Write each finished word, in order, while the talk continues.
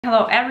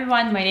Hello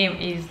everyone, my name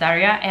is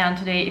Daria and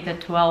today is the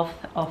 12th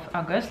of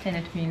August and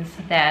it means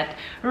that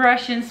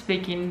Russian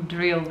speaking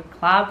drill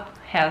club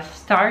has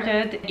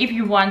started. If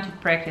you want to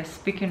practice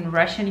speaking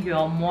Russian, you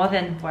are more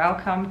than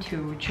welcome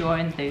to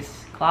join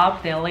this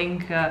club. The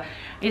link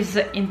is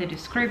in the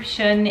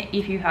description.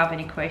 If you have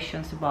any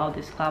questions about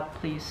this club,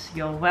 please,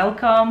 you're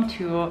welcome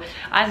to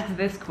ask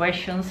these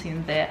questions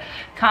in the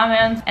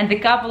comments. And a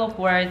couple of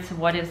words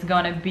what is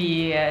gonna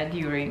be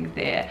during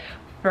the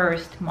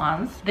first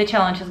month. The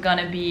challenge is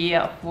gonna be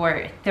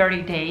for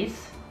 30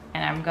 days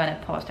and I'm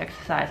gonna post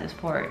exercises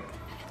for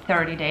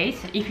 30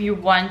 days. If you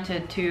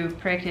wanted to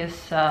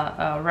practice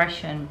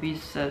Russian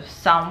with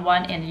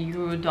someone and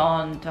you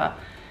don't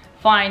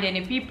find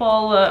any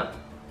people,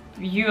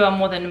 you are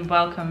more than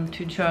welcome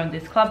to join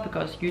this club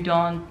because you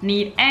don't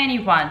need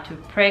anyone to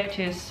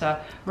practice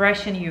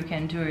Russian. You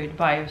can do it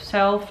by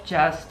yourself.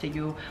 Just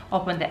you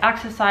open the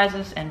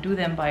exercises and do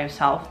them by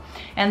yourself.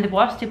 And the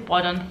most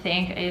important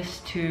thing is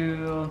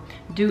to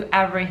do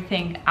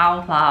everything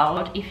out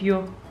loud. If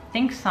you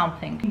think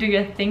something, do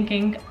your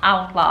thinking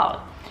out loud.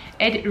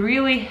 It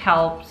really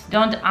helps.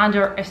 Don't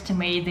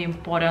underestimate the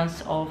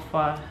importance of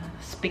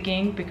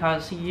speaking,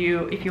 because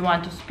if you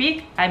want to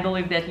speak, I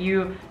believe that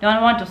you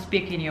don't want to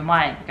speak in your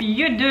mind.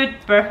 You do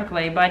it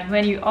perfectly, but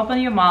when you open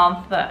your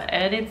mouth,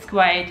 it's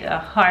quite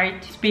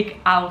hard to speak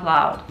out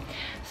loud.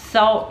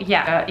 So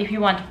yeah, if you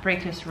want to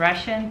practice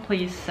Russian,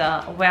 please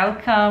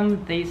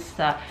welcome this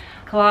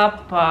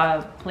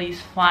club.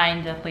 Please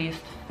find at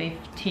least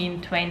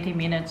 15-20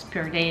 minutes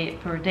per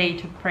day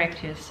to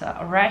practice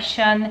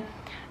Russian.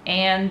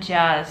 And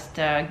just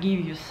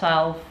give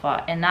yourself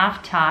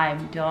enough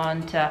time.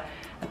 Don't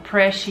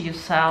pressure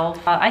yourself.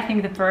 I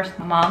think the first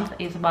month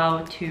is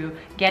about to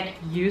get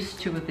used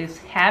to this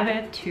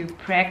habit to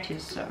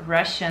practice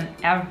Russian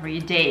every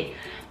day,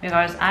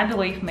 because I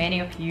believe many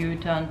of you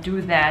don't do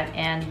that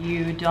and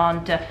you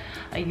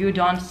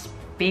don't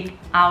speak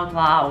out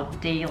loud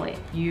daily.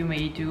 You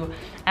may do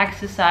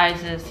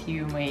exercises,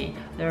 you may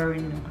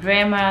learn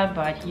grammar,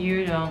 but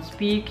you don't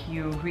speak.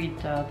 You read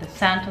the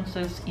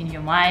sentences in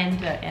your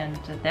mind and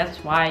that's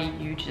why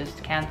you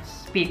just can't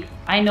speak.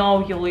 I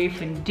know you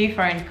live in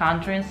different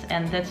countries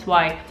and that's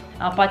why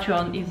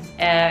Patreon is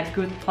a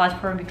good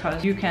platform,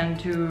 because you can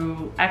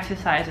do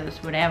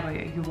exercises whenever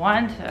you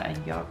want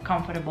in your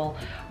comfortable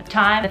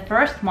time. The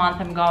first month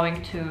I'm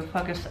going to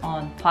focus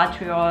on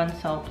Patreon,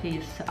 so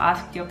please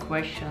ask your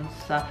questions,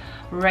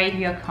 write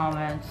your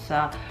comments,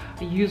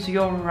 use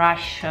your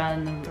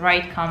Russian,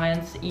 write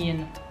comments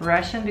in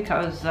Russian,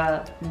 because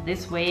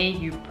this way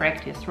you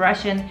practice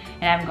Russian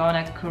and I'm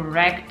gonna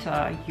correct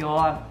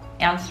your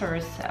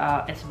answers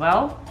as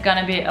well. It's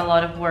gonna be a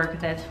lot of work,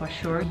 that's for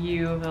sure.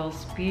 You will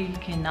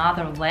speak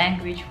another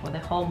language for the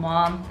whole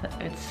month.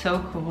 It's so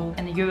cool,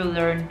 and you will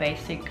learn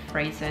basic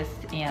phrases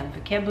and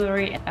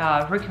vocabulary.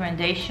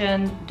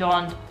 Recommendation: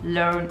 don't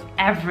learn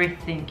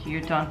everything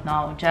you don't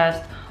know,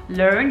 just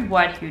learn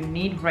what you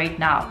need right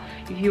now.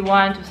 If you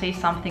want to say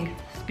something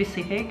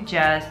specific,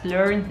 just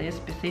learn this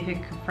specific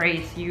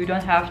phrase. You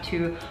don't have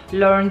to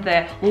learn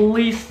the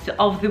list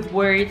of the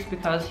words,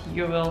 because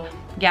you will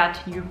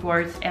get new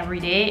words every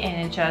day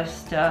and it's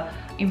just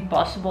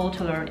impossible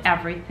to learn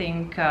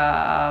everything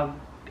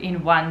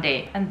in one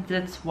day. And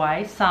that's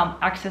why some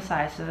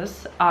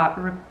exercises are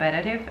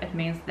repetitive. It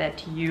means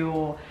that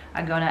you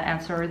are gonna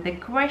answer the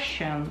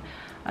question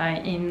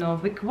in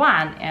week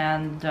 1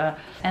 and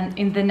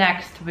in the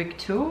next week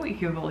 2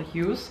 you will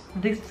use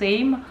the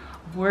same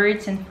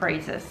words and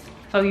phrases.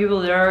 So you will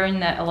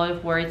learn a lot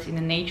of words in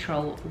a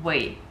natural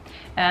way.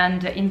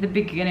 And in the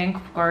beginning,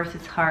 of course,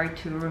 it's hard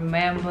to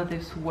remember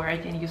this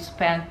word and you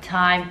spend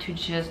time to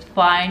just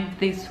find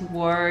this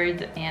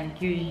word and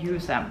you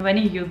use them. When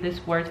you use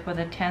this word for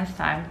the 10th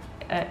time,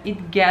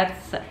 it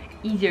gets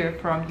easier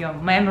from your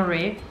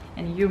memory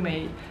and you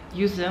may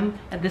use them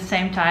at the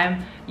same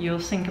time you'll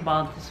think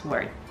about this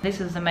word. This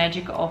is the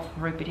magic of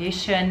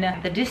repetition.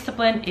 The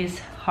discipline is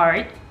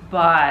hard,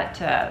 but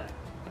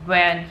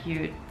when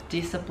you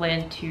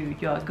discipline to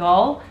your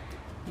goal,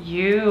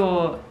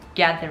 you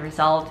get the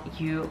result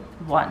you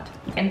want.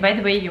 And by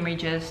the way, you may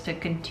just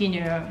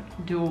continue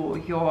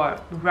do your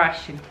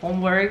Russian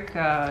homework,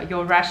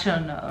 your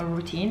Russian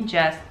routine.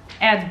 Just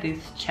add this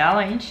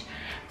challenge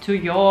to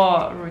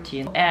your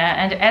routine.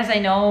 And as I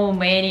know,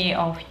 many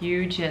of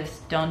you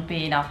just don't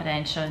pay enough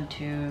attention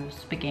to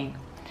speaking.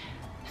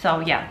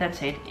 So yeah,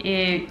 that's it.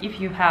 If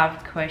you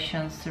have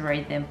questions,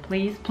 write them,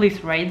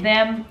 please write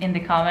them in the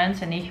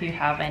comments. And if you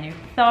have any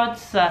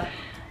thoughts,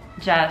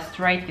 just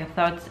write your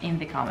thoughts in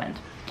the comment.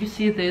 You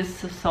see this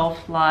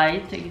soft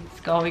light,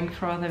 it's going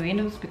through the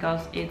windows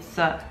because it's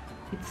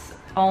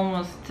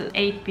almost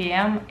 8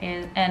 p.m.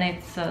 and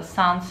it's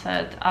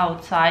sunset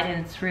outside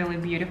and it's really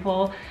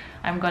beautiful.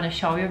 I'm gonna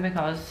show you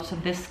because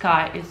the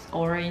sky is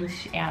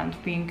orange and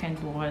pink and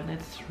blue and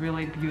it's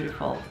really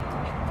beautiful.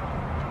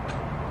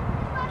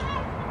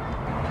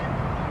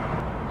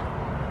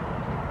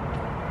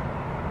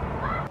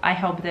 I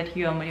hope that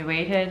you are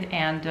motivated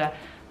and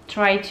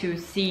try to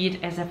see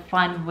it as a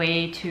fun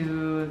way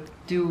to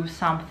do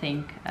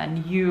something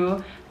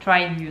new, try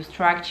a new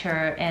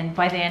structure, and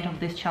by the end of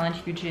this challenge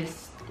you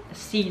just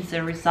see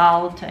the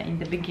result in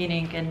the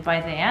beginning and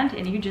by the end,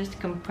 and you just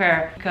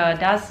compare,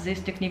 does this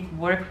technique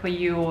work for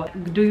you,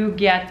 do you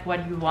get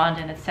what you want,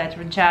 and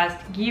etc. Just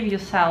give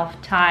yourself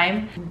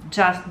time,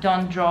 just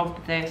don't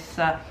drop this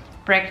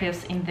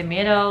practice in the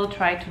middle.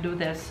 Try to do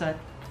this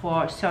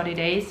for 30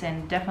 days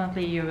and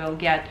definitely you will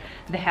get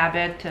the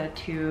habit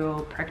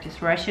to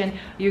practice Russian.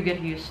 You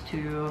get used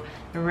to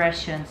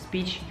Russian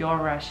speech, your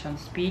Russian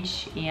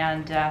speech,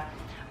 and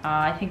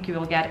I think you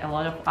will get a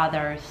lot of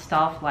other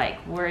stuff like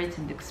words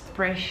and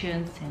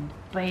expressions and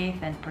faith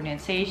and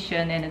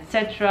pronunciation and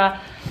etc.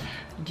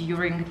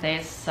 during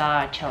this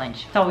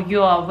challenge. So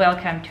you are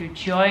welcome to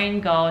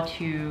join. Go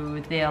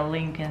to the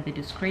link in the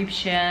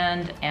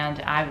description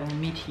and I will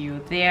meet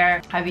you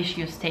there. I wish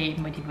you stay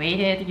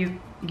motivated.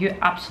 You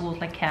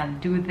absolutely can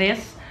do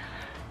this.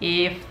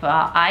 If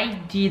I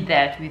did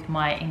that with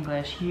my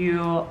English,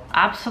 you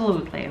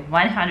absolutely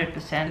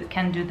 100%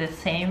 can do the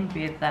same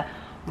with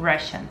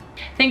Russian.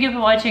 Thank you for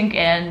watching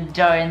and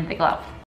join the club.